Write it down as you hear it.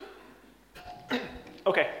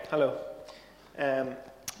Okay, hello. Right,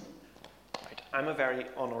 I'm a very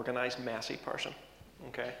unorganized, messy person.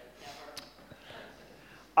 Okay.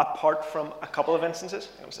 Apart from a couple of instances,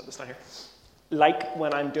 I'm going to set this down here. Like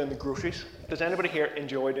when I'm doing the groceries. Does anybody here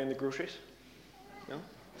enjoy doing the groceries? No?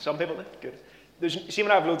 Some people do? Good. See,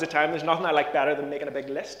 when I have loads of time, there's nothing I like better than making a big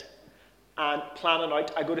list and planning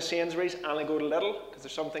out. I go to Sainsbury's and I go to Lidl, because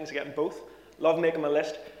there's some things I get in both. Love making my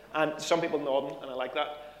list, and some people nodding, and I like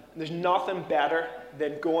that. And there's nothing better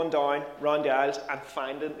than going down, round the aisles, and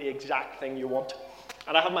finding the exact thing you want.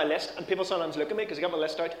 And I have my list, and people sometimes look at me, because I got my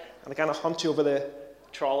list out, and I kind of hunch over the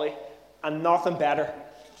trolley, and nothing better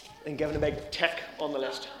than giving a big tick on the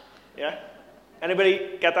list. Yeah?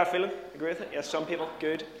 Anybody get that feeling? Agree with it? Yes, some people.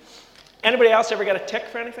 Good. Anybody else ever get a tick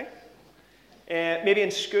for anything? Maybe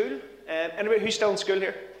in school? Anybody who's still in school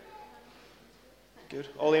here? Good.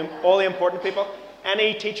 All the important people.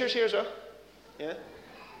 Any teachers here as well? Yeah.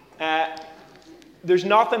 There's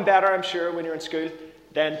nothing better, I'm sure, when you're in school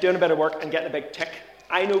than doing a bit of work and getting a big tick.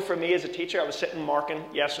 I know for me as a teacher, I was sitting marking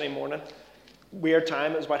yesterday morning. Weird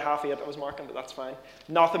time, it was about 8:30 I was marking, but that's fine.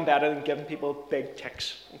 Nothing better than giving people big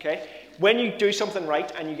ticks, okay? When you do something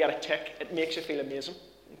right and you get a tick, it makes you feel amazing,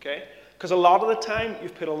 okay? Because a lot of the time,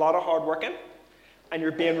 you've put a lot of hard work in, and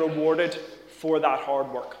you're being rewarded for that hard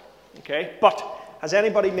work, okay? But has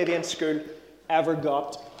anybody maybe in school ever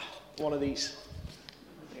got one of these?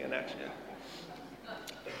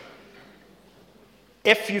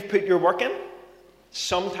 If you've put your work in,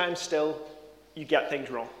 sometimes still you get things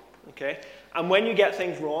wrong, okay? And when you get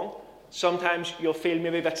things wrong, sometimes you'll feel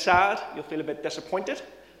maybe a bit sad, you'll feel a bit disappointed,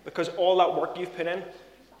 because all that work you've put in,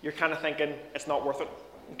 you're kind of thinking it's not worth it,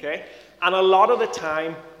 okay? And a lot of the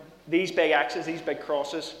time, these big X's, these big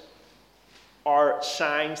crosses, are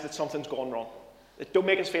signs that something's gone wrong. That don't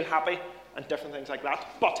make us feel happy, and different things like that.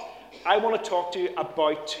 But I want to talk to you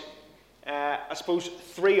about, I suppose,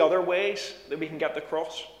 3 other ways that we can get the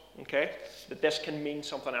cross, okay? That this can mean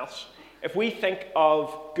something else. If we think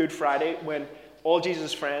of Good Friday, when all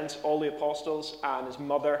Jesus' friends, all the apostles and his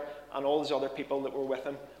mother and all these other people that were with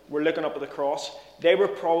him were looking up at the cross, they were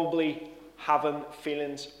probably having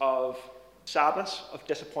feelings of sadness, of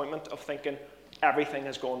disappointment, of thinking everything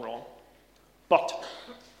has gone wrong. But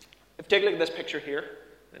if you take a look at this picture here,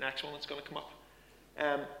 the next one that's going to come up,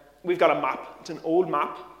 we've got a map. It's an old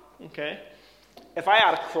map, okay? If I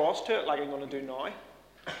add a cross to it, like I'm going to do now,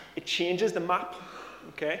 it changes the map,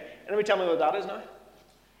 okay? Anybody tell me what that is now?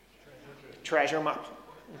 Treasure map,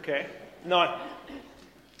 okay? Now,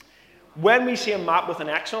 when we see a map with an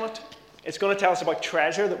X on it, it's going to tell us about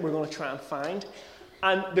treasure that we're going to try and find.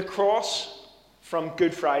 And the cross from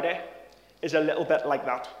Good Friday is a little bit like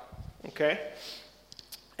that, okay?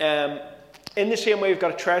 In the same way, we've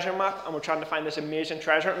got a treasure map, and we're trying to find this amazing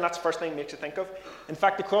treasure, and that's the first thing it makes you think of. In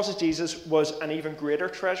fact, the cross of Jesus was an even greater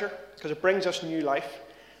treasure, because it brings us new life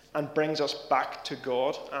and brings us back to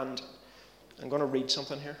God. And I'm going to read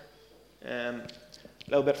something here, a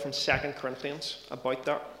little bit from 2 Corinthians about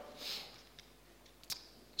that.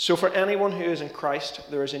 So for anyone who is in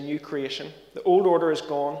Christ, there is a new creation. The old order is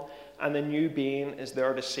gone, and the new being is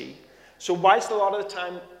there to see. So whilst a lot of the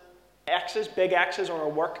time, X's, big X's on our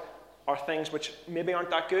work, are things which maybe aren't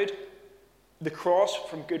that good, the cross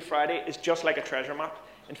from Good Friday is just like a treasure map.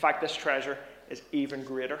 In fact, this treasure is even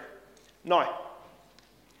greater. Now,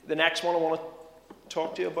 the next one I want to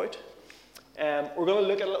talk to you about, we're going to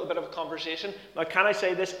look at a little bit of a conversation. Now, can I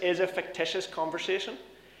say this is a fictitious conversation?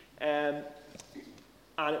 And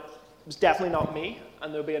it was definitely not me,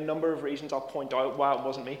 and there'll be a number of reasons I'll point out why it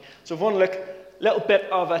wasn't me. So if we want to look, a little bit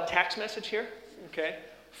of a text message here, okay?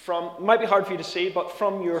 It might be hard for you to see, but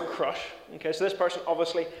from your crush. Okay, so this person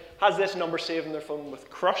obviously has this number saved in their phone with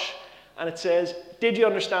crush, and it says, "Did you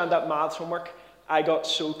understand that maths homework? I got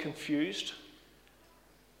so confused."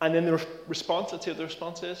 And then the response, let's see what the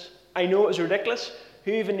response is. "I know it was ridiculous.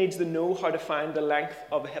 Who even needs to know how to find the length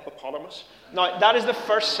of a hippopotamus?" Now, that is the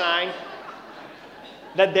first sign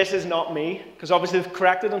that this is not me, because obviously they've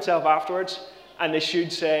corrected themselves afterwards, and they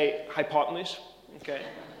should say hypotenuse. Okay.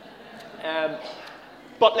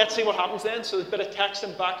 But let's see what happens then. So there's a bit of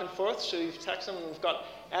texting back and forth. So you've texted them, and we've got,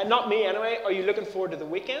 not me anyway, "Are you looking forward to the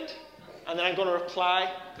weekend?" And then I'm going to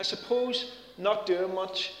reply, "I suppose not doing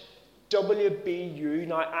much. WBU."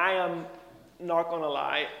 Now, I am not going to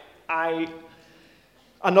lie.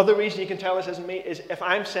 Another reason you can tell this isn't me is if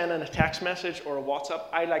I'm sending a text message or a WhatsApp,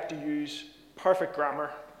 I like to use perfect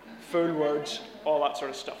grammar, full words, all that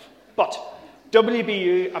sort of stuff. But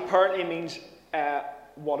WBU apparently means,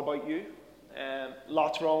 what about you?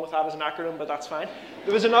 Lots wrong with that as an acronym, but that's fine.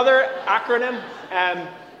 There was another acronym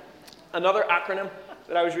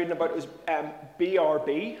that I was reading about. It was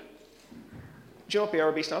BRB. Do you know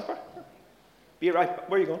what BRB stands for? Be right.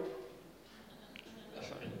 Where are you going?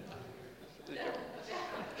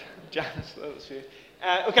 Janice, that was you.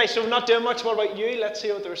 Okay, so we're not doing much. What about you? Let's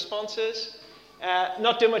see what the response is.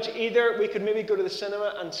 Not doing much either. We could maybe go to the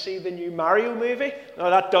cinema and see the new Mario movie. Now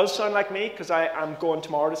that does sound like me, because I'm going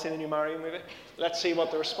tomorrow to see the new Mario movie. Let's see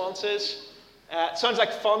what the response is. Sounds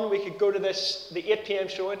like fun. We could go to the 8 p.m.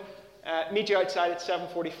 showing. Meet you outside at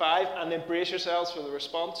 7:45, and then brace yourselves for the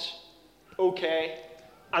response. Okay,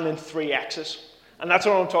 and then 3 X's. And that's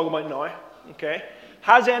what I'm talking about now. Okay.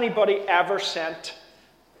 Has anybody ever sent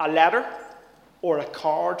a letter or a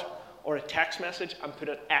card or a text message and put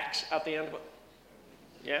an X at the end of it?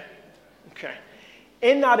 Yeah? Okay.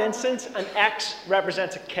 In that instance, an X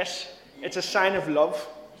represents a kiss. It's a sign of love.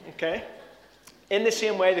 Okay? In the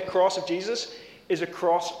same way, the cross of Jesus is a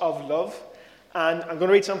cross of love. And I'm going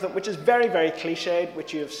to read something which is very, very cliched,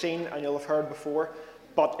 which you have seen and you'll have heard before,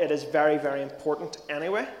 but it is very, very important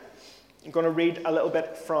anyway. I'm going to read a little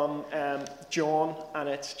bit from John, and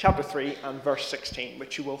it's chapter 3 and verse 16,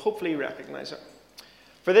 which you will hopefully recognize it.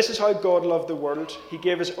 For this is how God loved the world. He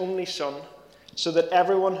gave his only Son, so that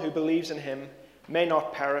everyone who believes in him may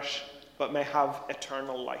not perish, but may have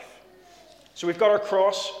eternal life. So we've got our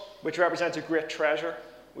cross, which represents a great treasure.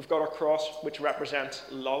 We've got our cross, which represents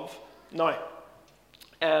love. Now,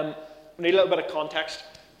 we need a little bit of context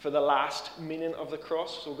for the last meaning of the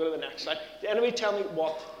cross. So we'll go to the next slide. Did anybody tell me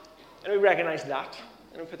what? Anybody recognize that?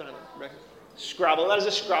 Anybody put that in? Scrabble. That is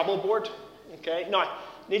a Scrabble board. Okay. Now, I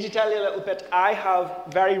need to tell you a little bit. I have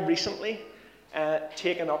very recently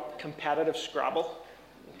taken up competitive Scrabble.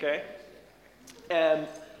 Okay.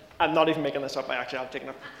 I'm not even making this up. I actually have taken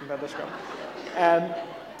up competitive Scrabble. And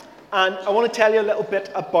I want to tell you a little bit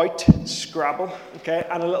about Scrabble, okay,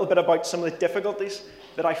 and a little bit about some of the difficulties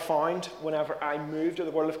that I found whenever I moved to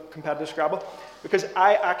the world of competitive Scrabble, because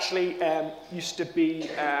I actually used to be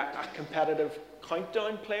a competitive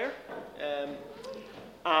countdown player,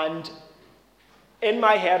 and in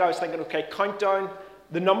my head I was thinking, okay, countdown,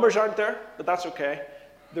 the numbers aren't there, but that's okay,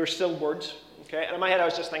 there's still words, okay, and in my head I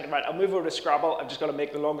was just thinking, right, I'll move over to Scrabble, I've just got to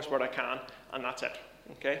make the longest word I can, and that's it,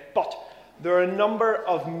 okay, but there are a number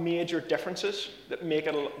of major differences that make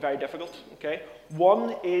it very difficult, okay.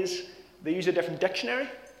 One is they use a different dictionary.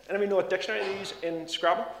 Anybody know what dictionary they use in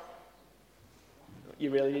Scrabble? You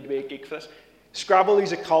really need to be a geek for this. Scrabble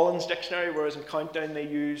uses a Collins dictionary, whereas in Countdown they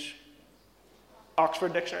use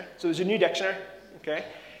Oxford dictionary. So there's a new dictionary, okay.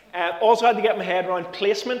 Also had to get my head around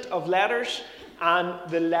placement of letters and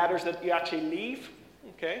the letters that you actually leave,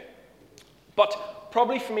 okay. But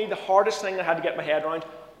probably for me the hardest thing I had to get my head around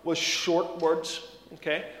was short words,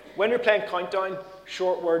 okay? When you're playing Countdown,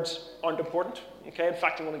 short words aren't important, okay? In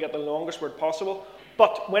fact, you want to get the longest word possible.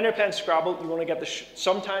 But when you're playing Scrabble, you want to get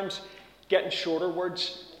sometimes getting shorter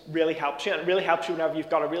words really helps you, and it really helps you whenever you've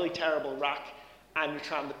got a really terrible rack and you're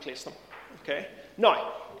trying to place them, okay?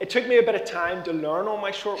 Now, it took me a bit of time to learn all my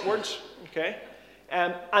short words, okay?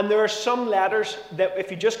 And there are some letters that if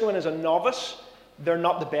you just go in as a novice, they're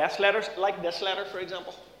not the best letters, like this letter, for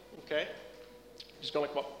example, okay? Just going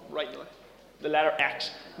to come up right now. The letter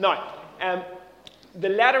X. Now, the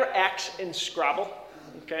letter X in Scrabble,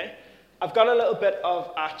 okay? I've got a little bit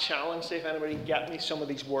of a challenge, see if anybody can get me some of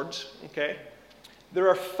these words, okay? There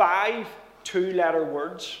are 5 2-letter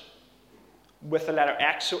words with the letter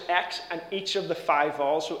X. So X and each of the 5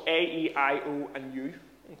 vowels, so A, E, I, O, and U,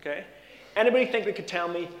 okay? Anybody think they could tell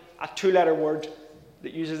me a 2-letter word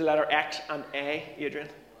that uses the letter X and A, Adrian?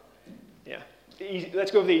 Yeah.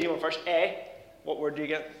 Let's go with the easy one first. A. What word do you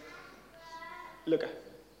get? Luca.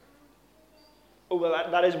 Oh, well,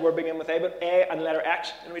 that is a word beginning with A, but A and letter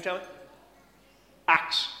X. Anybody tell me?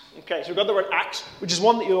 Axe. Okay, so we've got the word axe, which is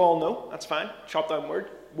one that you all know. That's fine. Chop down wood.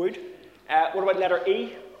 What about letter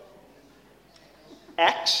E?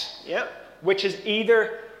 X, yeah, which is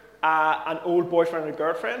either an old boyfriend or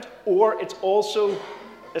girlfriend, or it's also,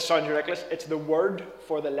 this sounds ridiculous, it's the word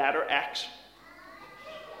for the letter X.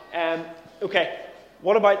 Okay,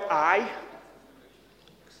 what about I?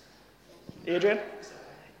 Adrian?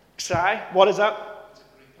 Xi. What is that?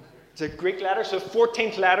 It's a Greek letter, so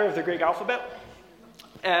 14th letter of the Greek alphabet.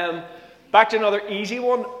 Back to another easy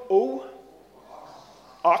one. O.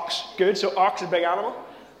 Ox. Good, so ox is a big animal.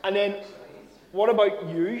 And then, what about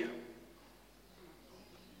U?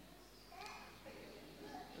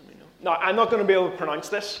 Now, I'm not going to be able to pronounce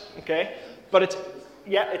this, okay? But it's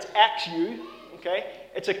XU, okay?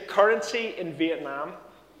 It's a currency in Vietnam.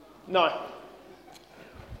 Now,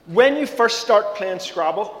 when you first start playing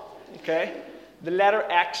Scrabble, okay, the letter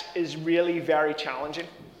X is really very challenging,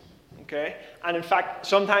 okay? And in fact,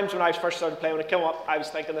 sometimes when I first started playing, when it came up, I was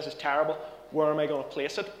thinking this is terrible. where am I going to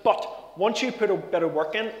place it? But once you put a bit of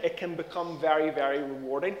work in, it can become very, very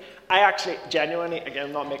rewarding. I actually, genuinely, again,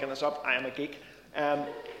 I'm not making this up, I am a geek,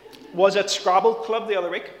 was at Scrabble Club the other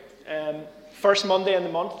week. First Monday in the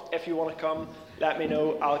month. If you want to come, let me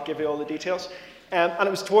know. I'll give you all the details. And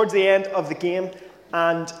it was towards the end of the game,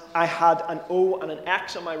 and I had an O and an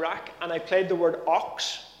X on my rack, and I played the word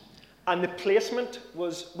ox, and the placement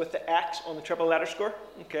was with the X on the triple letter score,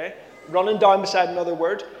 okay, running down beside another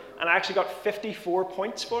word, and I actually got 54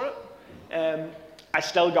 points for it. I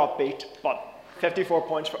still got beat, but 54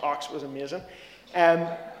 points for ox was amazing.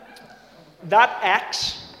 That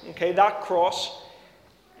X, okay, that cross,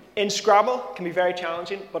 in Scrabble can be very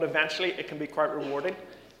challenging, but eventually it can be quite rewarding,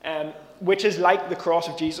 which is like the cross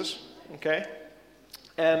of Jesus, okay?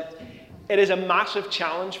 It is a massive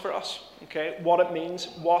challenge for us, okay? What it means,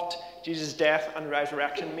 what Jesus' death and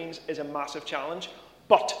resurrection means is a massive challenge,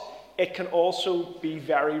 but it can also be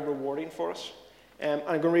very rewarding for us. And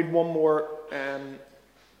I'm going to read one more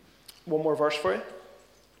verse for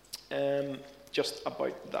you, just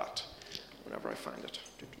about that, whenever I find it.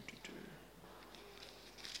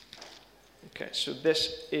 Okay, so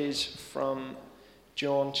this is from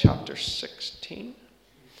John chapter 16,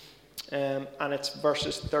 and it's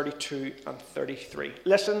verses 32 and 33.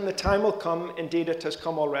 Listen, the time will come, indeed it has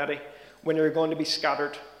come already, when you're going to be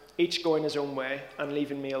scattered, each going his own way and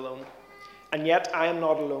leaving me alone. And yet I am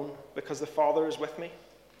not alone, because the Father is with me.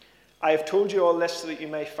 I have told you all this so that you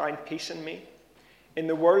may find peace in me. In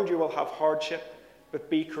the world you will have hardship, but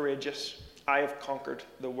be courageous. I have conquered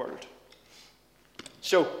the world.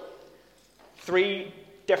 So, 3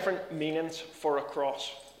 different meanings for a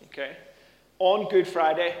cross, okay? On Good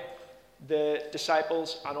Friday, the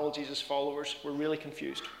disciples and all Jesus' followers were really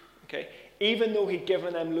confused, okay? Even though he'd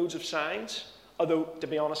given them loads of signs, although, to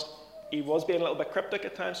be honest, he was being a little bit cryptic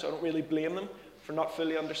at times, so I don't really blame them for not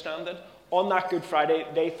fully understanding. On that Good Friday,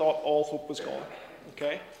 they thought all hope was gone,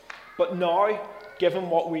 okay? But now,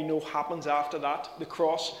 given what we know happens after that, the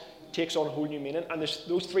cross takes on a whole new meaning, and there's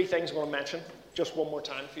those 3 things I'm going to mention just one more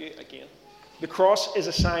time for you again. The cross is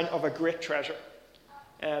a sign of a great treasure.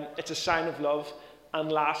 It's a sign of love.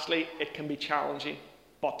 And lastly, it can be challenging,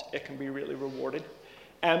 but it can be really rewarding.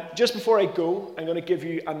 Just before I go, I'm going to give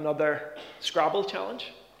you another Scrabble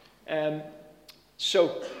challenge.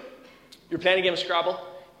 So, you're playing a game of Scrabble,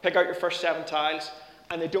 pick out your first 7 tiles,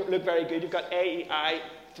 and they don't look very good. You've got A, E, I,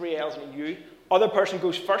 3 L's and a U. Other person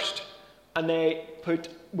goes first, and they put,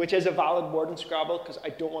 which is a valid word in Scrabble, because I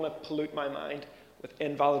don't want to pollute my mind with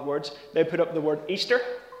invalid words. They put up the word Easter,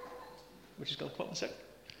 which is going to come up in a second.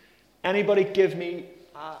 Anybody give me...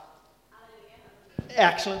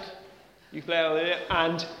 Excellent. You play Hallelujah,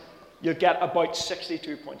 and you'll get about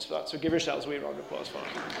 62 points for that. So give yourselves a wee round of applause for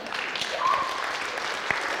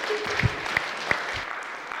that.